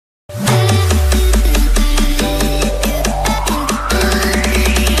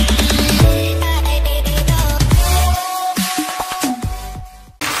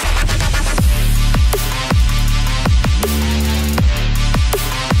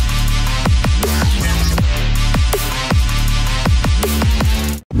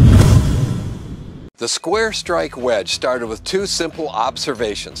The square strike wedge started with two simple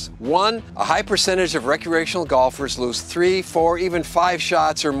observations. One, a high percentage of recreational golfers lose 3, 4, even 5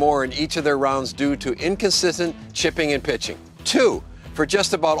 shots or more in each of their rounds due to inconsistent chipping and pitching. Two, for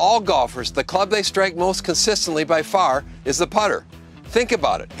just about all golfers, the club they strike most consistently by far is the putter. Think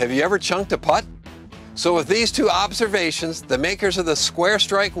about it. Have you ever chunked a putt? So with these two observations, the makers of the square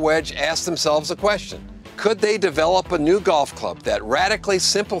strike wedge asked themselves a question. Could they develop a new golf club that radically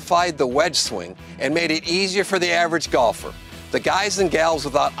simplified the wedge swing and made it easier for the average golfer, the guys and gals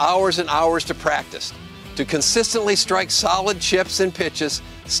without hours and hours to practice, to consistently strike solid chips and pitches,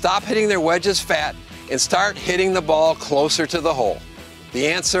 stop hitting their wedges fat, and start hitting the ball closer to the hole? The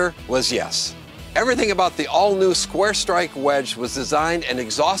answer was yes. Everything about the all-new square strike wedge was designed and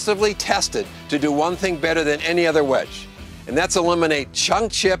exhaustively tested to do one thing better than any other wedge, and that's eliminate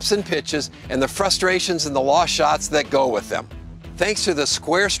chunk chips and pitches and the frustrations and the lost shots that go with them. Thanks to the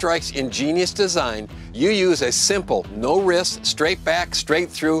Square Strike's ingenious design, you use a simple, no-wrist, straight back, straight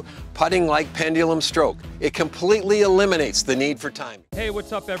through, putting-like pendulum stroke. It completely eliminates the need for time. Hey,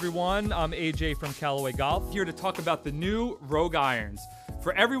 what's up everyone? I'm AJ from Callaway Golf, here to talk about the new Rogue irons.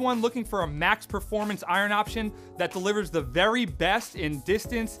 For everyone looking for a max performance iron option that delivers the very best in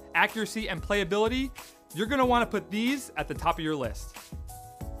distance, accuracy, and playability, you're gonna wanna put these at the top of your list.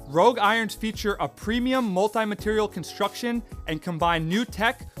 Rogue irons feature a premium multi-material construction and combine new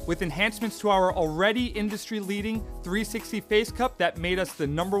tech with enhancements to our already industry-leading 360 face cup that made us the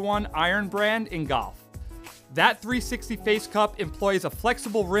 #1 iron brand in golf. That 360 face cup employs a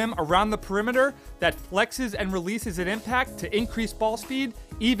flexible rim around the perimeter that flexes and releases at impact to increase ball speed,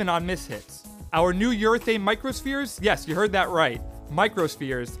 even on mishits. Our new urethane microspheres, yes, you heard that right,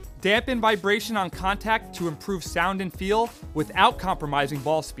 microspheres, dampen vibration on contact to improve sound and feel without compromising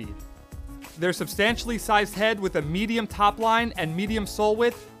ball speed. Their substantially sized head with a medium top line and medium sole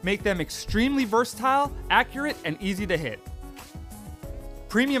width make them extremely versatile, accurate, and easy to hit.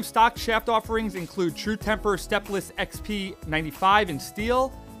 Premium stock shaft offerings include True Temper Stepless XP 95 in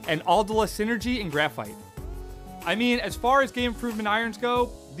steel and Aldila Synergy in graphite. I mean, as far as game improvement irons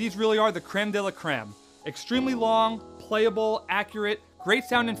go, these really are the creme de la creme. Extremely long, playable, accurate, great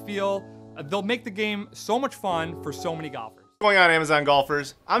sound and feel. They'll make the game so much fun for so many golfers. What's going on, Amazon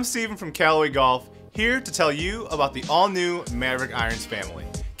golfers? I'm Steven from Callaway Golf, here to tell you about the all-new Maverick Irons family.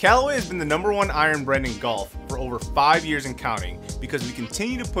 Callaway has been the #1 iron brand in golf for over 5 years and counting because we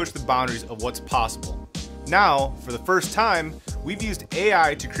continue to push the boundaries of what's possible. Now, for the first time, we've used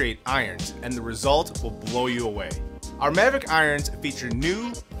AI to create irons, and the result will blow you away. Our Maverick irons feature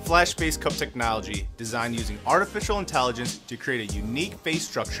new flash face cup technology designed using artificial intelligence to create a unique face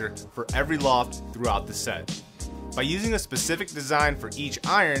structure for every loft throughout the set. By using a specific design for each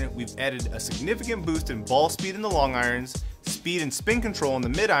iron, we've added a significant boost in ball speed in the long irons, speed and spin control in the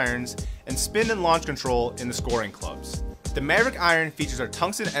mid irons, and spin and launch control in the scoring clubs. The Maverick iron features our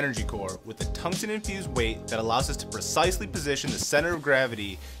tungsten energy core with a tungsten infused weight that allows us to precisely position the center of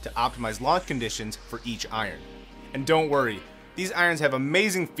gravity to optimize launch conditions for each iron. And don't worry, these irons have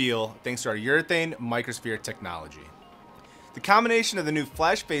amazing feel thanks to our urethane microsphere technology. The combination of the new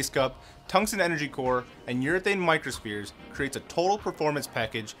flash face cup, tungsten energy core, and urethane microspheres creates a total performance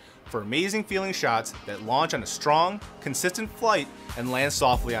package for amazing feeling shots that launch on a strong, consistent flight and land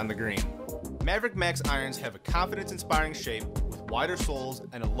softly on the green. Maverick Max irons have a confidence-inspiring shape with wider soles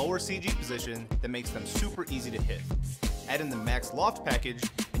and a lower CG position that makes them super easy to hit. Add in the Max Loft package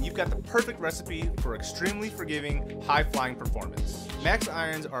and you've got the perfect recipe for extremely forgiving, high-flying performance. Max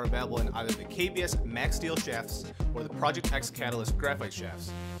irons are available in either the KBS Max Steel shafts or the Project X Catalyst graphite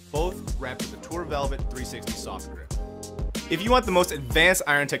shafts, both wrapped with a Tour Velvet 360 soft grip. If you want the most advanced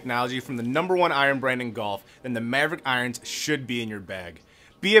iron technology from the #1 iron brand in golf, then the Maverick irons should be in your bag.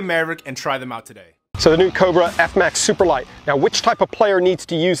 Be a Maverick and try them out today. So the new Cobra F-Max Superlight. Now, which type of player needs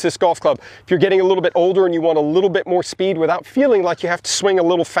to use this golf club? If you're getting a little bit older and you want a little bit more speed without feeling like you have to swing a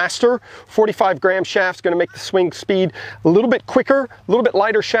little faster, 45-gram shaft's gonna make the swing speed a little bit quicker, a little bit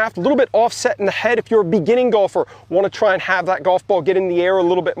lighter shaft, a little bit offset in the head. If you're a beginning golfer, want to try and have that golf ball get in the air a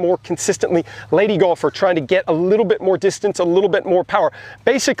little bit more consistently. Lady golfer, trying to get a little bit more distance, a little bit more power.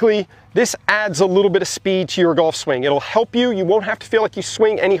 Basically, this adds a little bit of speed to your golf swing. It'll help you. You won't have to feel like you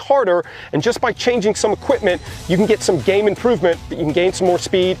swing any harder. And just by changing some equipment, you can get some game improvement, but you can gain some more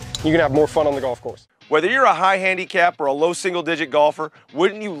speed. You can have more fun on the golf course. Whether you're a high handicap or a low single-digit golfer,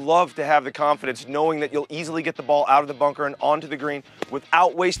 wouldn't you love to have the confidence knowing that you'll easily get the ball out of the bunker and onto the green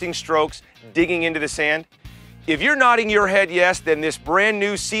without wasting strokes, digging into the sand? If you're nodding your head yes, then this brand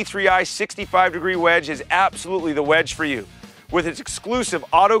new C3i 65-degree wedge is absolutely the wedge for you. With its exclusive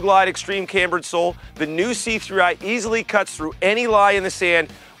Auto Glide Extreme Cambered sole, the new C3i easily cuts through any lie in the sand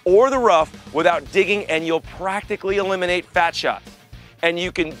or the rough without digging, and you'll practically eliminate fat shots. And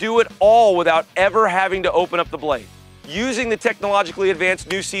you can do it all without ever having to open up the blade. Using the technologically advanced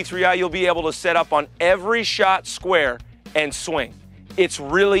new C3i, you'll be able to set up on every shot square and swing. It's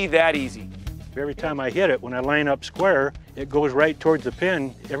really that easy. Every time I hit it, when I line up square, it goes right towards the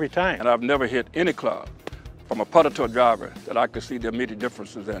pin every time. And I've never hit any club from a putter to a driver that I could see the immediate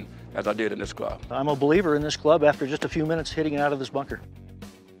differences in as I did in this club. I'm a believer in this club after just a few minutes hitting it out of this bunker.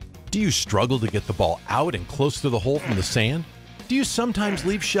 Do you struggle to get the ball out and close to the hole from the sand? Do you sometimes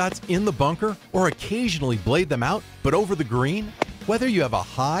leave shots in the bunker or occasionally blade them out, but over the green? Whether you have a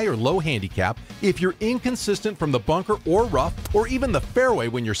high or low handicap, if you're inconsistent from the bunker or rough, or even the fairway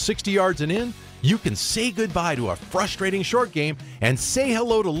when you're 60 yards and in, you can say goodbye to a frustrating short game and say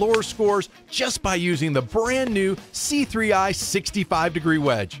hello to lower scores just by using the brand new C3i 65-degree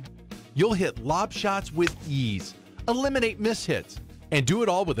wedge. You'll hit lob shots with ease, eliminate mishits, and do it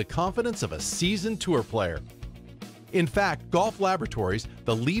all with the confidence of a seasoned tour player. In fact, Golf Laboratories,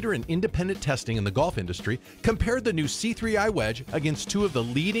 the leader in independent testing in the golf industry, compared the new C3i wedge against two of the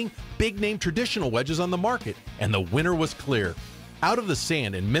leading big-name traditional wedges on the market, and the winner was clear. Out of the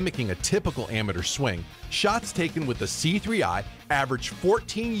sand and mimicking a typical amateur swing, shots taken with the C3i average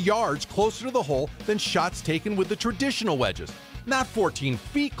 14 yards closer to the hole than shots taken with the traditional wedges. Not 14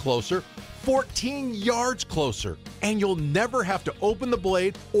 feet closer, 14 yards closer. And you'll never have to open the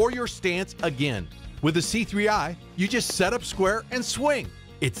blade or your stance again. With the C3i, you just set up square and swing.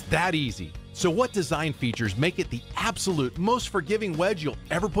 It's that easy. So what design features make it the absolute most forgiving wedge you'll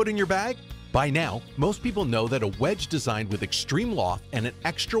ever put in your bag? By now, most people know that a wedge designed with extreme loft and an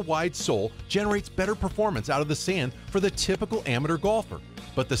extra wide sole generates better performance out of the sand for the typical amateur golfer.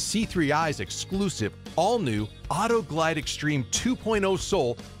 But the C3i's exclusive, all-new Auto Glide Extreme 2.0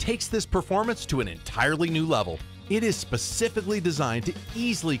 sole takes this performance to an entirely new level. It is specifically designed to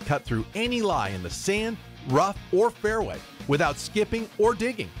easily cut through any lie in the sand, rough, or fairway without skipping or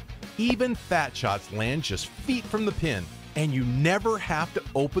digging. Even fat shots land just feet from the pin, and you never have to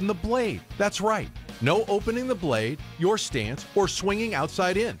open the blade. That's right, no opening the blade, your stance, or swinging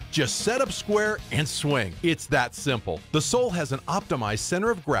outside in. Just set up square and swing. It's that simple. The sole has an optimized center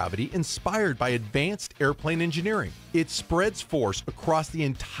of gravity inspired by advanced airplane engineering. It spreads force across the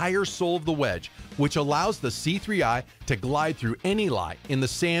entire sole of the wedge, which allows the C3i to glide through any lie in the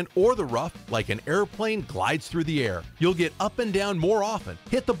sand or the rough like an airplane glides through the air. You'll get up and down more often,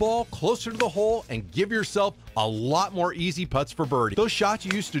 hit the ball closer to the hole, and give yourself a lot more easy putts for birdie. Those shots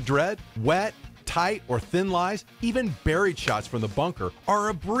you used to dread, wet, tight, or thin lies, even buried shots from the bunker, are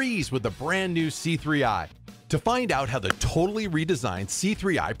a breeze with the brand new C3i. To find out how the totally redesigned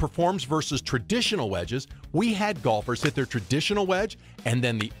C3i performs versus traditional wedges, we had golfers hit their traditional wedge and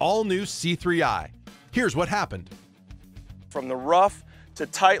then the all-new C3i. Here's what happened. From the rough to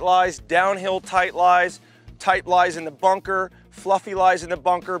tight lies, downhill tight lies in the bunker, fluffy lies in the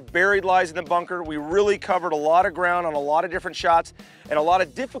bunker, buried lies in the bunker. We really covered a lot of ground on a lot of different shots and a lot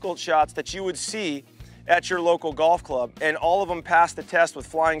of difficult shots that you would see at your local golf club, and all of them passed the test with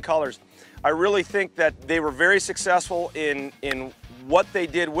flying colors. I really think that they were very successful in what they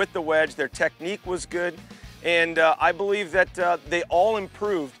did with the wedge. Their technique was good, and I believe that they all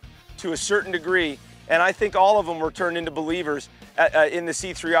improved to a certain degree, and I think all of them were turned into believers in the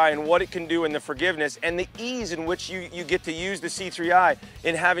C3i and what it can do in the forgiveness and the ease in which you get to use the C3i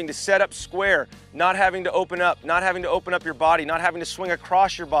in having to set up square, not having to open up your body, not having to swing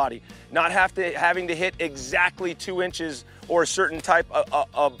across your body, not having to hit exactly 2 inches or a certain type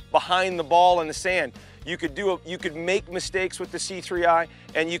of behind the ball in the sand. You could make mistakes with the C3i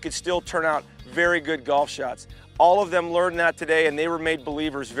and you could still turn out very good golf shots. All of them learned that today, and they were made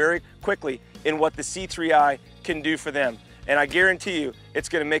believers very quickly in what the C3i can do for them. And I guarantee you, it's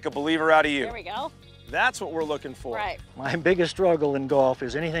going to make a believer out of you. There we go. That's what we're looking for. Right. My biggest struggle in golf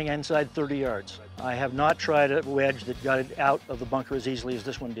is anything inside 30 yards. I have not tried a wedge that got it out of the bunker as easily as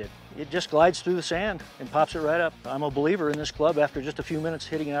this one did. It just glides through the sand and pops it right up. I'm a believer in this club after just a few minutes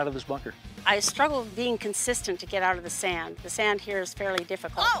hitting it out of this bunker. I struggle being consistent to get out of the sand. The sand here is fairly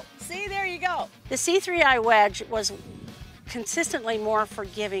difficult. Oh, see, there you go. The C3i wedge was consistently more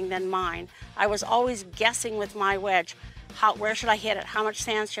forgiving than mine. I was always guessing with my wedge. Where should I hit it? How much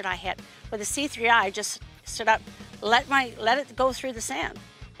sand should I hit? With the C3i, I just stood up, let it go through the sand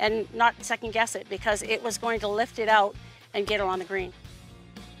and not second guess it, because it was going to lift it out and get it on the green.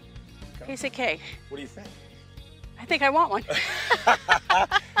 Piece of cake. What do you think? I think I want one.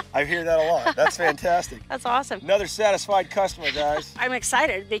 I hear that a lot. That's fantastic. That's awesome. Another satisfied customer, guys. I'm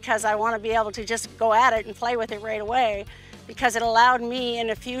excited because I want to be able to just go at it and play with it right away, because it allowed me in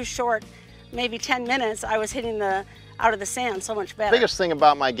a few short, maybe 10 minutes, I was hitting the out of the sand so much better. The biggest thing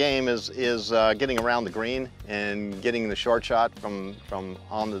about my game is getting around the green and getting the short shot from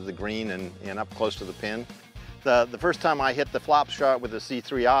onto the green and up close to the pin. The first time I hit the flop shot with the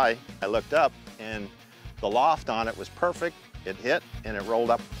C3I, I looked up and the loft on it was perfect. It hit and it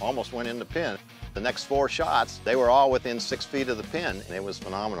rolled up, almost went in the pin. The next 4 shots, they were all within 6 feet of the pin, and it was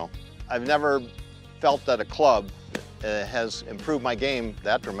phenomenal. I've never felt that a club has improved my game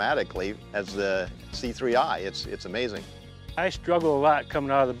that dramatically as the C3I. It's amazing. I struggle a lot coming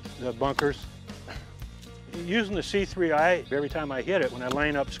out of the bunkers. Using the C3I, every time I hit it, when I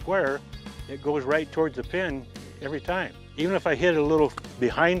line up square, it goes right towards the pin every time. Even if I hit it a little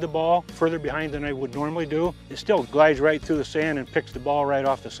behind the ball, further behind than I would normally do, it still glides right through the sand and picks the ball right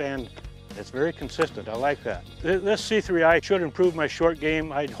off the sand. It's very consistent. I like that. This C3I should improve my short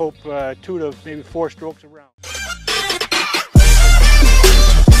game. I'd hope 2 to maybe 4 strokes around.